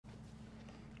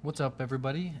What's up,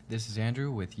 everybody? This is Andrew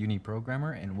with Uni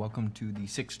Programmer, and welcome to the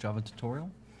 6th Java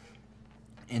tutorial.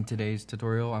 In today's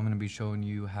tutorial, I'm going to be showing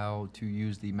you how to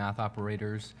use the math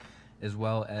operators as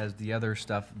well as the other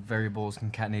stuff, variables,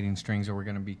 concatenating strings, or we're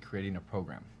going to be creating a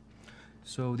program.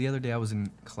 So the other day I was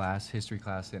in class, history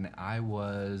class, and I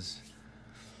was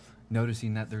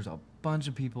noticing that there's a bunch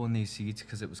of people in these seats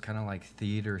because it was kind of like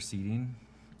theater seating,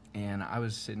 and I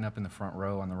was sitting up in the front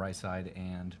row on the right side,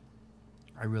 and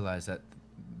I realized that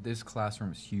this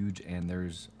classroom is huge and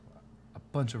there's a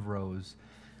bunch of rows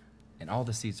and all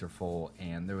the seats are full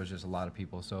and there was just a lot of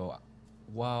people. So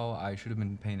while I should have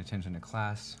been paying attention to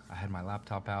class, I had my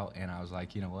laptop out and I was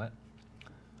like, you know what?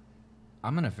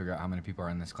 I'm gonna figure out how many people are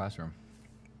in this classroom.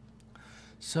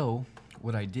 So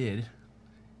what I did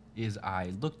is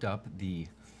I looked up the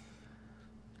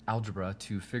algebra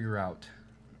to figure out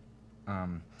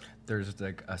there's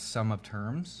like a sum of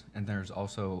terms, and there's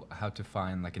also how to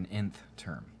find like an nth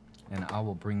term. And I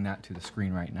will bring that to the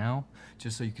screen right now,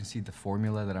 just so you can see the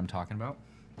formula that I'm talking about.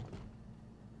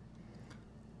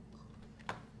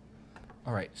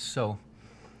 Alright, so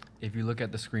if you look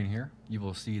at the screen here, you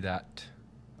will see that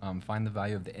find the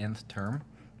value of the nth term.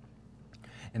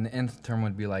 And the nth term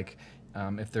would be like,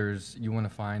 if you want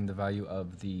to find the value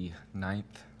of the 9th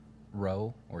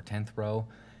row or 10th row,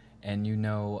 and you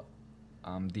know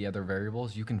the other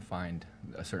variables, you can find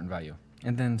a certain value.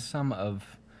 And then sum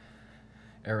of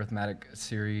arithmetic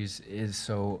series is,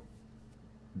 so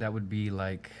that would be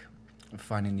like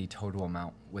finding the total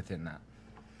amount within that.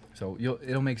 So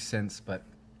it'll make sense, but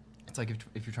it's like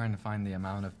if you're trying to find the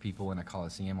amount of people in a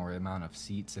coliseum or the amount of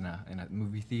seats in a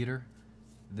movie theater,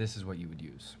 this is what you would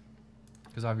use.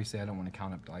 Because obviously I don't want to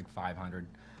count up to like 500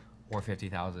 or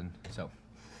 50,000.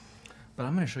 But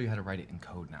I'm going to show you how to write it in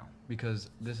code now, because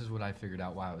this is what I figured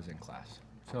out while I was in class.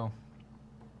 So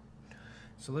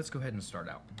let's go ahead and start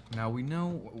out. Now we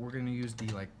know we're going to use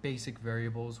the basic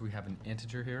variables. We have an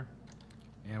integer here,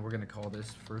 and we're going to call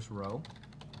this first row.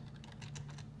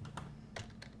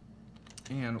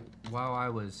 And while I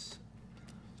was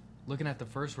looking at the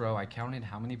first row, I counted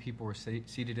how many people were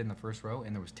seated in the first row,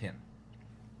 and there was 10.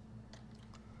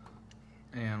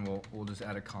 And we'll just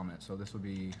add a comment. So this would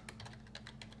be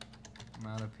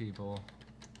amount of people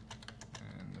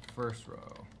in the first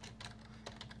row.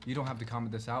 You don't have to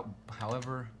comment this out.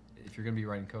 However, if you're going to be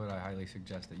writing code, I highly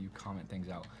suggest that you comment things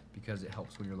out because it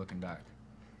helps when you're looking back.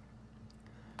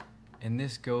 And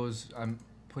this goes, I'm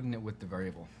putting it with the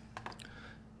variable.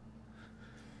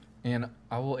 And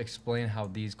I will explain how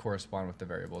these correspond with the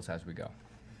variables as we go.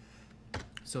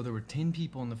 So there were 10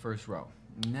 people in the first row.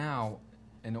 Now,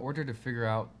 in order to figure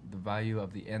out the value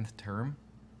of the nth term,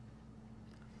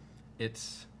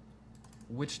 it's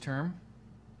which term.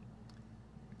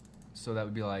 So that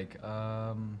would be like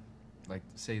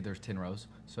say there's 10 rows.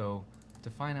 So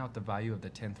to find out the value of the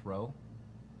 10th row,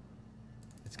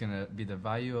 it's gonna be the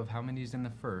value of how many is in the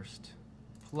first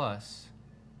plus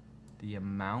the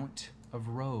amount of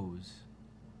rows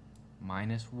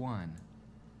minus 1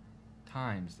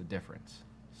 times the difference.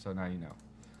 So now you know.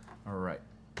 Alright,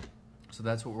 so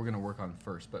that's what we're gonna work on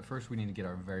first, but first we need to get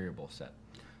our variable set.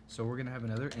 So we're going to have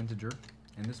another integer,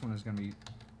 and this one is going to be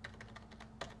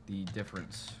the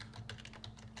difference.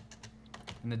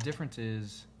 And the difference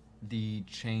is the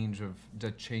change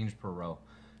per row.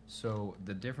 So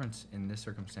the difference in this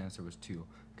circumstance, there was 2,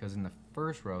 because in the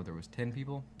first row there was 10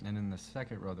 people, and in the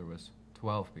second row there was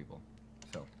 12 people.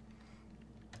 So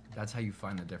that's how you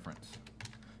find the difference.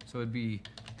 So it'd be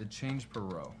the change per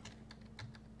row.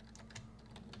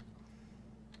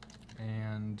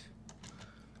 And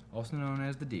also known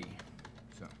as the D.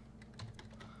 So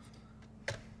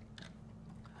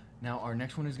now our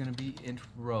next one is going to be int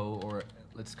row, or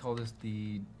let's call this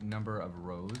the number of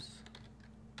rows,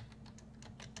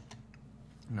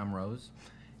 num rows,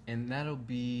 and that'll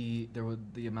be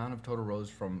the amount of total rows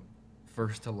from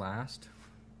first to last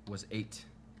was 8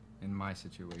 in my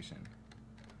situation.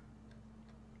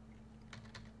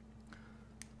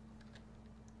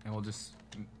 And we'll just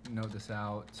note this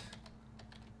out.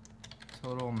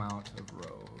 Total amount of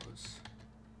rows,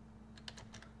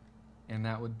 and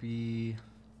that would be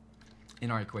in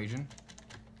our equation.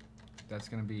 That's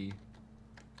going to be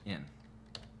n,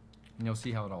 and you'll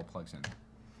see how it all plugs in.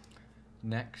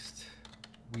 Next,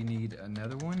 we need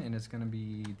another one, and it's going to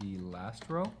be the last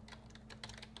row.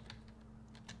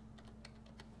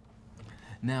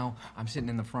 Now I'm sitting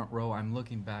in the front row, I'm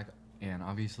looking back, and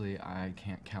obviously I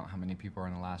can't count how many people are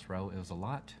in the last row. It was a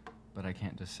lot. But I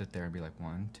can't just sit there and be like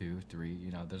 1, 2,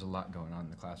 3, there's a lot going on in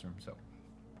the classroom. So,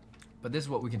 but this is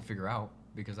what we can figure out,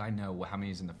 because I know how many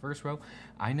is in the first row,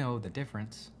 I know the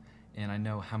difference, and I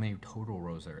know how many total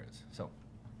rows there is. So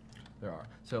there are.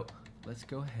 So let's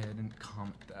go ahead and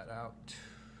comment that out.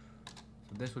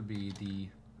 So this would be the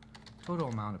total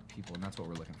amount of people, and that's what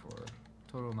we're looking for.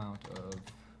 Total amount of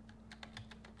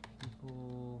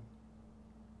people.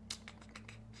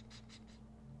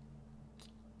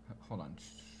 Hold on.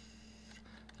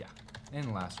 Yeah, in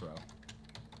the last row.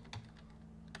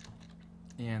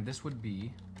 And this would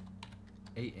be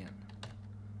AN.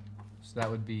 So that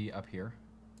would be up here.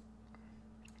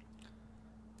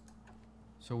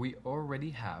 So we already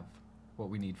have what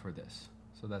we need for this.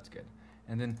 So that's good.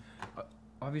 And then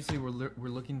obviously we're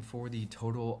looking for the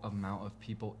total amount of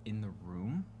people in the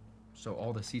room. So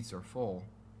all the seats are full.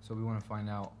 So we want to find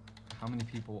out how many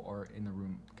people are in the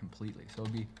room completely. So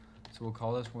we'll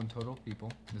call this one total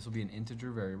people. This will be an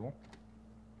integer variable.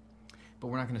 But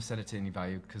we're not going to set it to any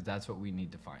value because that's what we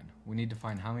need to find. We need to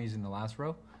find how many is in the last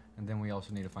row, and then we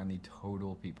also need to find the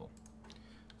total people.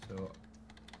 So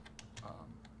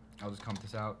I'll just comment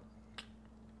this out.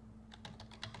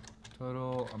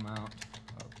 Total amount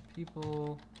of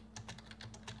people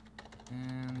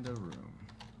in the room.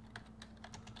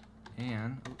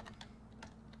 And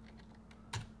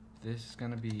this is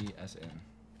going to be SN.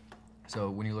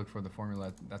 So when you look for the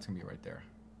formula, that's going to be right there.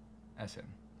 SN.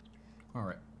 All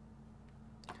right.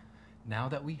 Now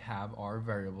that we have our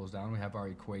variables down, we have our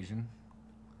equation,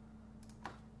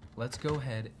 let's go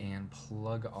ahead and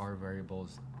plug our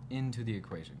variables into the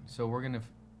equation. So we're going to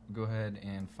go ahead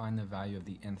and find the value of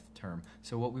the nth term.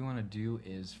 So what we want to do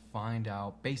is find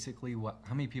out basically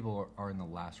how many people are in the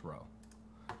last row,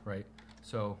 right?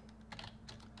 So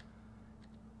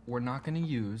we're not going to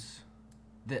use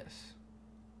this.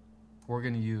 We're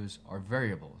going to use our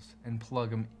variables and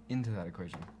plug them into that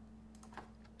equation.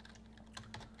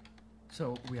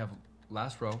 So we have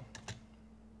last row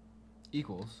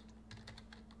equals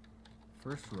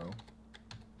first row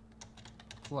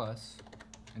plus,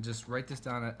 and just write this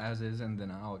down as is and then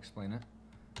I'll explain it.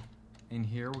 In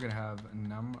here we're going to have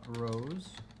num rows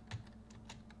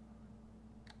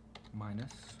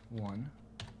minus 1,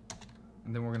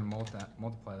 and then we're going to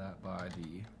multiply that by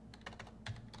the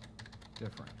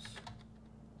difference.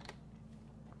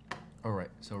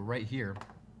 Alright, so right here,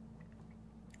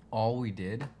 all we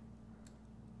did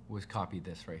was copy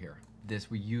this right here.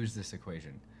 We use this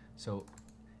equation. So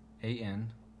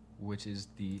AN, which is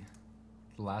the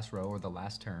last row or the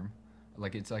last term,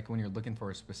 it's like when you're looking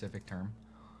for a specific term.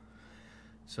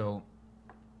 So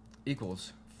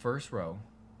equals first row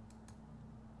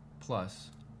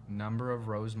plus number of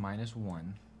rows minus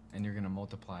 1, and you're going to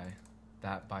multiply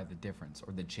that by the difference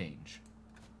or the change.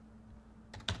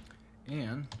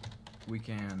 And we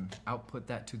can output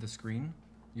that to the screen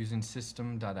using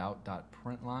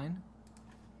system.out.println.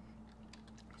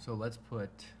 So let's put,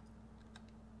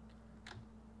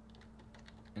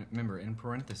 remember, in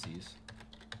parentheses,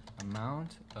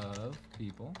 amount of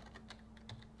people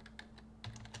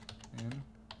in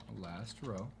last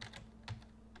row.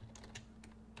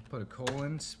 Put a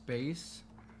colon, space.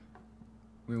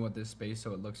 We want this space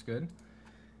so it looks good.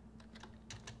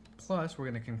 Plus,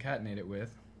 we're going to concatenate it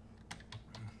with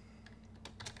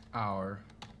our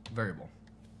variable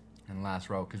in last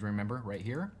row, because remember right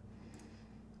here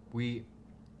we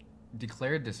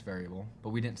declared this variable but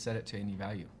we didn't set it to any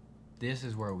value. This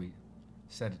is where we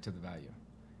set it to the value,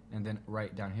 and then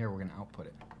right down here we're going to output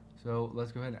it. So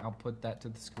let's go ahead and output that to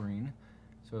the screen.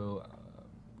 So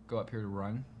go up here to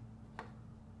run,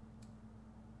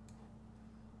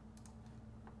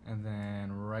 and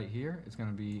then right here it's going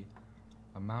to be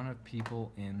amount of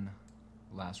people in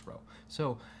last row.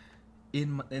 So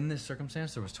in this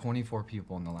circumstance, there was 24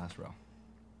 people in the last row.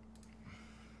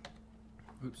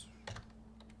 Oops.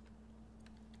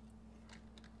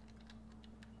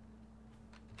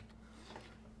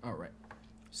 All right.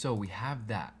 So we have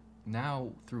that.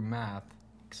 Now, through math,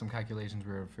 some calculations,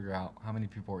 we were able to figure out how many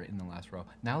people are in the last row.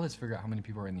 Now let's figure out how many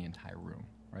people are in the entire room,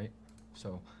 right?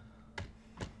 So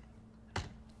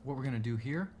what we're going to do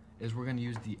here is we're going to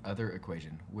use the other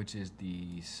equation, which is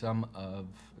the sum of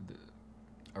the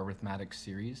arithmetic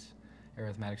series.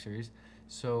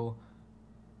 So,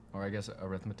 or I guess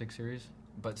arithmetic series.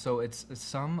 But so it's a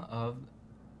sum of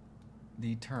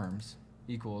the terms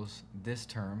equals this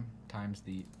term times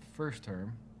the first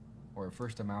term, or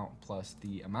first amount plus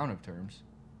the amount of terms.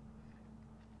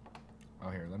 Oh,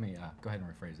 here, let me go ahead and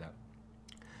rephrase that.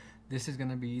 This is going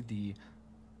to be the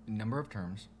number of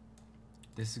terms.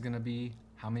 This is going to be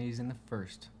how many is in the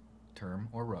first term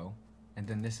or row. And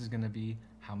then this is going to be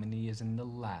how many is in the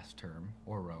last term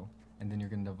or row. And then you're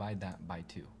going to divide that by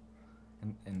 2.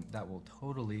 And that will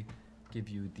totally give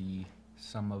you the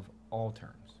sum of all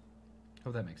terms.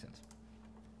 Hope that makes sense.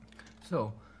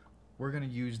 So we're going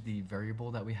to use the variable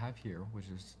that we have here, which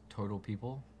is total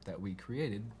people that we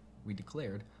created, we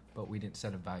declared, but we didn't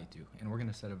set a value to. And we're going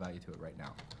to set a value to it right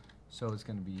now. So it's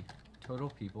going to be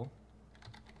total people,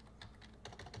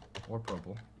 or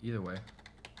purple, either way,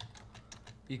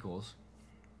 equals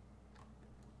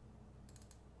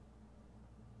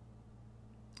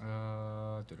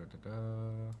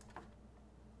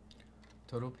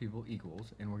total people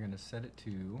equals, and we're going to set it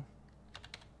to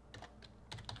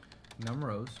num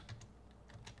rows,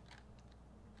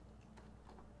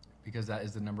 because that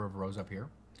is the number of rows up here,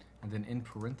 and then in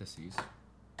parentheses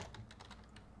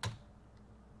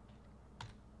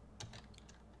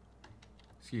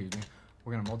we're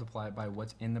going to multiply it by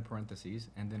what's in the parentheses,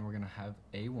 and then we're going to have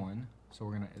A1,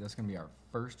 so that's going to be our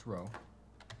first row,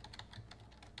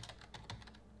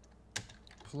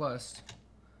 plus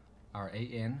our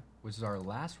AN, which is our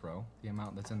last row, the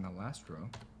amount that's in the last row.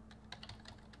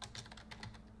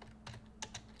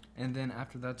 And then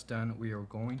after that's done, we are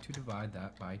going to divide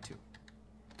that by 2.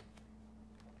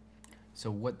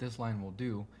 So what this line will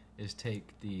do is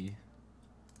take the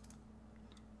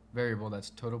variable that's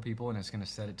total people, and it's going to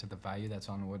set it to the value that's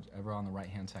on whatever on the right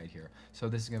hand side here. So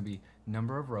this is going to be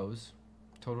number of rows,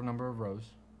 total number of rows.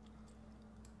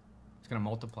 It's going to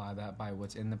multiply that by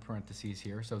what's in the parentheses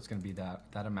here, so it's going to be that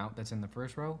amount that's in the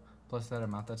first row plus that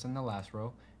amount that's in the last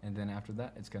row, and then after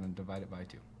that it's going to divide it by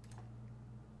 2.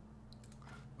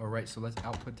 Alright, so let's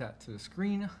output that to the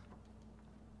screen.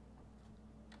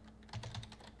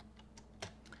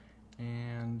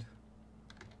 And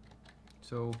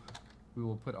so we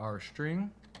will put our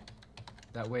string.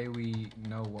 That way we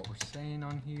know what we're saying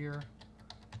on here.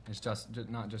 It's just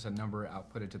not just a number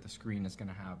outputted to the screen. It's going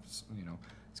to have, it's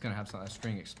going to have a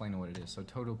string explaining what it is. So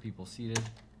total people seated,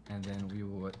 and then we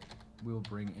will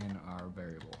bring in our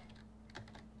variable.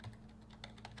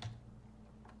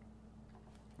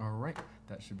 All right,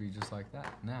 that should be just like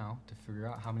that. Now, to figure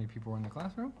out how many people were in the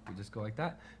classroom, we just go like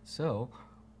that. So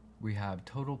we have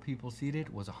total people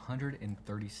seated was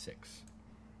 136.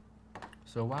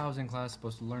 So while I was in class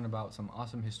supposed to learn about some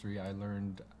awesome history, I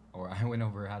went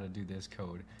over how to do this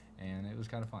code, and it was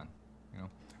kind of fun,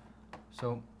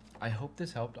 So I hope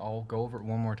this helped. I'll go over it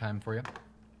one more time for you.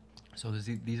 So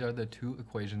these are the 2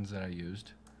 equations that I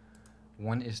used.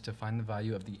 One is to find the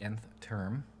value of the nth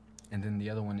term, and then the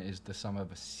other one is the sum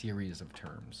of a series of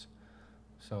terms.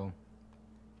 So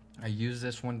I used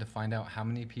this one to find out how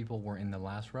many people were in the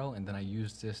last row, and then I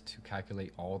used this to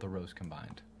calculate all the rows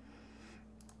combined.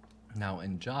 Now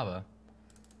in Java,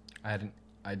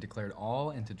 I declared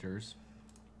all integers.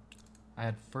 I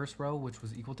had first row, which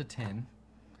was equal to 10,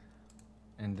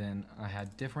 and then I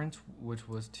had difference, which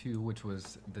was 2, which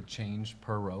was the change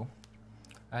per row.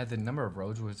 I had the number of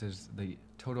rows, which is the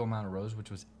total amount of rows,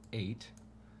 which was 8,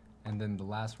 and then the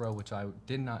last row, which I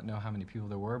did not know how many people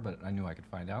there were, but I knew I could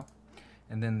find out,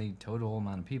 and then the total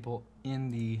amount of people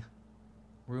in the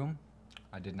room,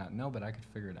 I did not know, but I could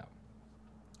figure it out.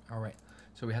 All right,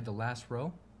 so we had the last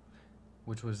row,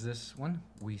 which was this one.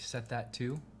 We set that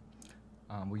to,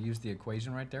 we used the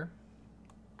equation right there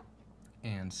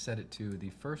and set it to the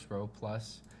first row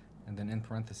plus, and then in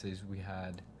parentheses we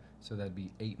had, so that'd be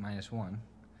 8 minus 1,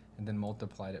 and then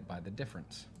multiplied it by the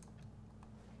difference.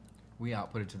 We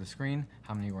output it to the screen,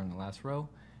 how many were in the last row,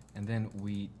 and then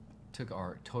we took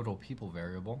our total people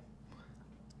variable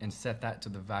and set that to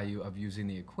the value of using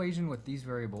the equation with these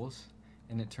variables,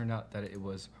 and it turned out that it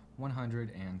was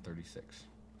 136.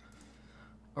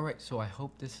 Alright, so I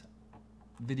hope this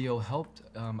video helped.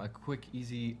 A quick,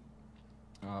 easy,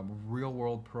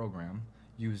 real-world program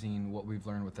using what we've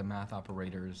learned with the math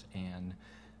operators and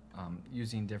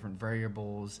using different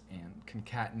variables and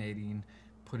concatenating,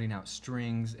 putting out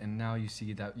strings, and now you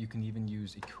see that you can even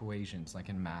use equations like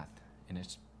in math, and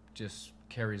it just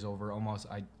carries over almost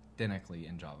identically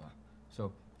in Java.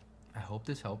 So I hope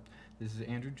this helped. This is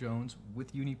Andrew Jones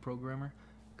with Uni Programmer.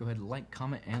 Go ahead, like,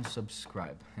 comment, and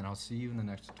subscribe, and I'll see you in the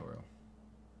next tutorial.